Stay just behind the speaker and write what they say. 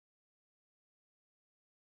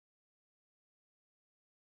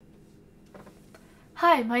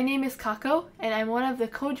Hi, my name is Kako, and I'm one of the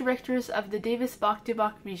co-directors of the Davis Bach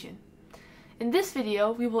region. In this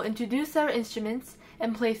video, we will introduce our instruments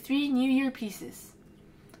and play 3 New Year pieces.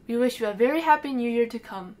 We wish you a very happy New Year to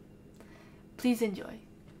come. Please enjoy.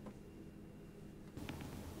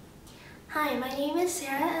 Hi, my name is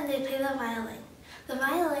Sarah and I play the violin. The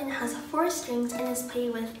violin has 4 strings and is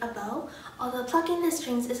played with a bow, although plucking the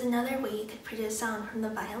strings is another way you could produce sound from the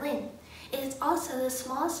violin. It is also the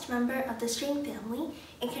smallest member of the string family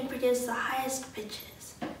and can produce the highest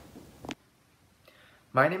pitches.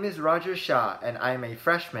 My name is Roger Shah and I am a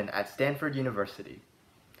freshman at Stanford University.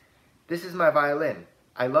 This is my violin.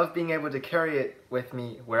 I love being able to carry it with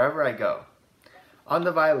me wherever I go. On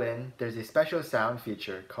the violin, there's a special sound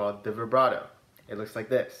feature called the vibrato. It looks like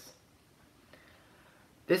this.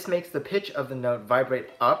 This makes the pitch of the note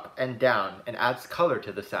vibrate up and down and adds color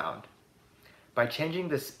to the sound. By changing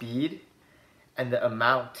the speed and the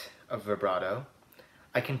amount of vibrato,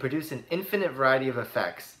 I can produce an infinite variety of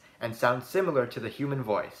effects and sound similar to the human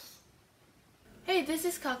voice. Hey, this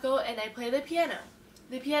is Kako and I play the piano.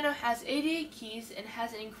 The piano has 88 keys and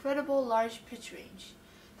has an incredible large pitch range.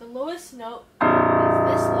 The lowest note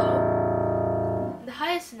is this low, and the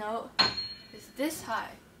highest note is this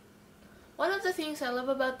high. One of the things I love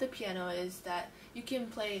about the piano is that you can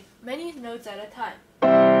play many notes at a time.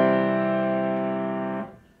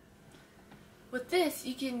 With this,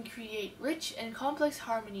 you can create rich and complex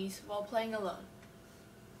harmonies while playing alone.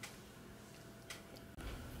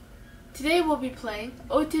 Today we'll be playing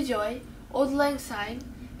Ode to Joy, Auld Lang Syne,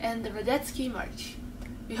 and the Radetzky March.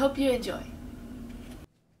 We hope you enjoy.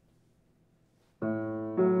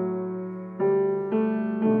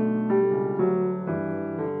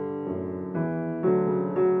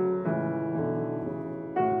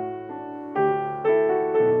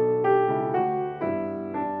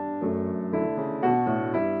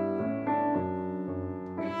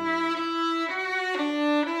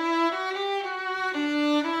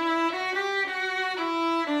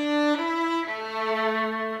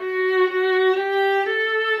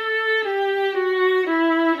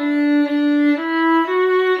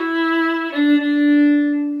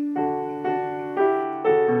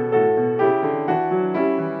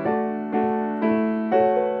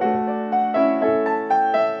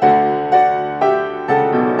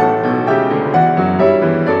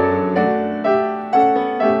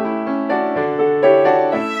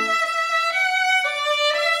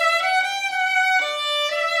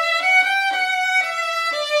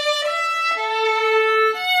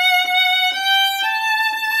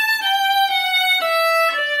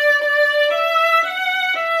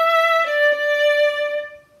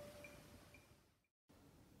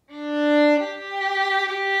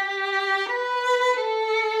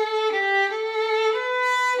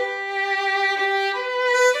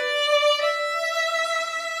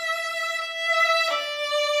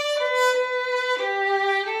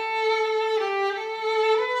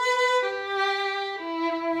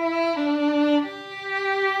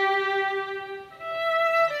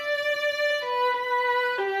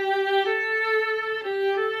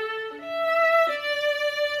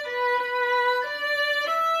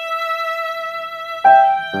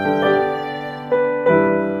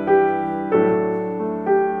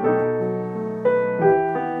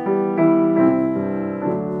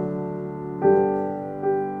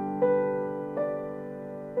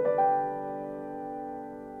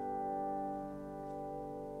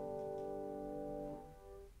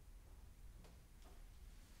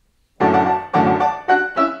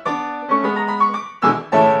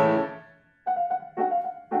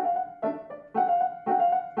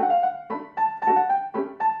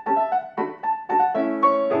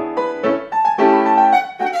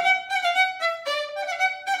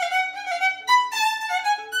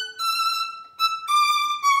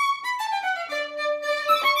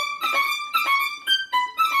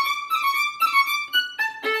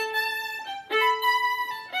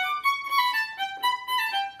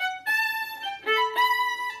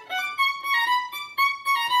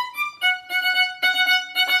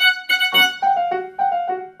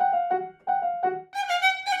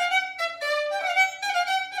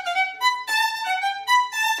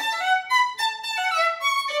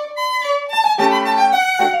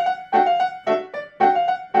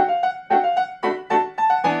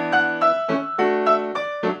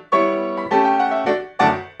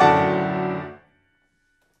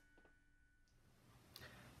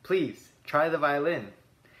 Please, try the violin.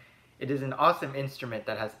 It is an awesome instrument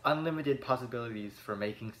that has unlimited possibilities for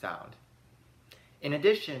making sound. In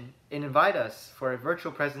addition, invite us for a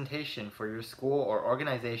virtual presentation for your school or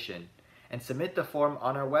organization and submit the form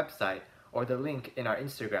on our website or the link in our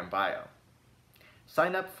Instagram bio.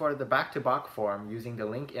 Sign up for the Back to Bach forum using the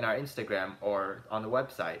link in our Instagram or on the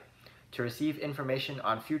website to receive information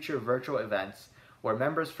on future virtual events where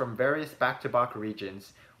members from various Back to Bach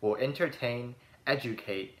regions will entertain,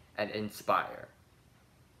 educate, and inspire.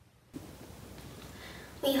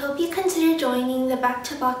 We hope you consider joining the Back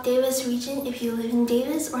to Bach Davis region if you live in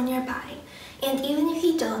Davis or nearby. And even if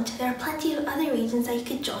you don't, there are plenty of other regions that you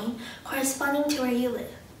could join corresponding to where you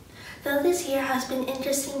live. Though this year has been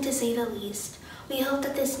interesting to say the least, we hope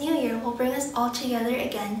that this new year will bring us all together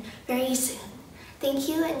again very soon. Thank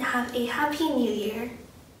you and have a Happy New Year!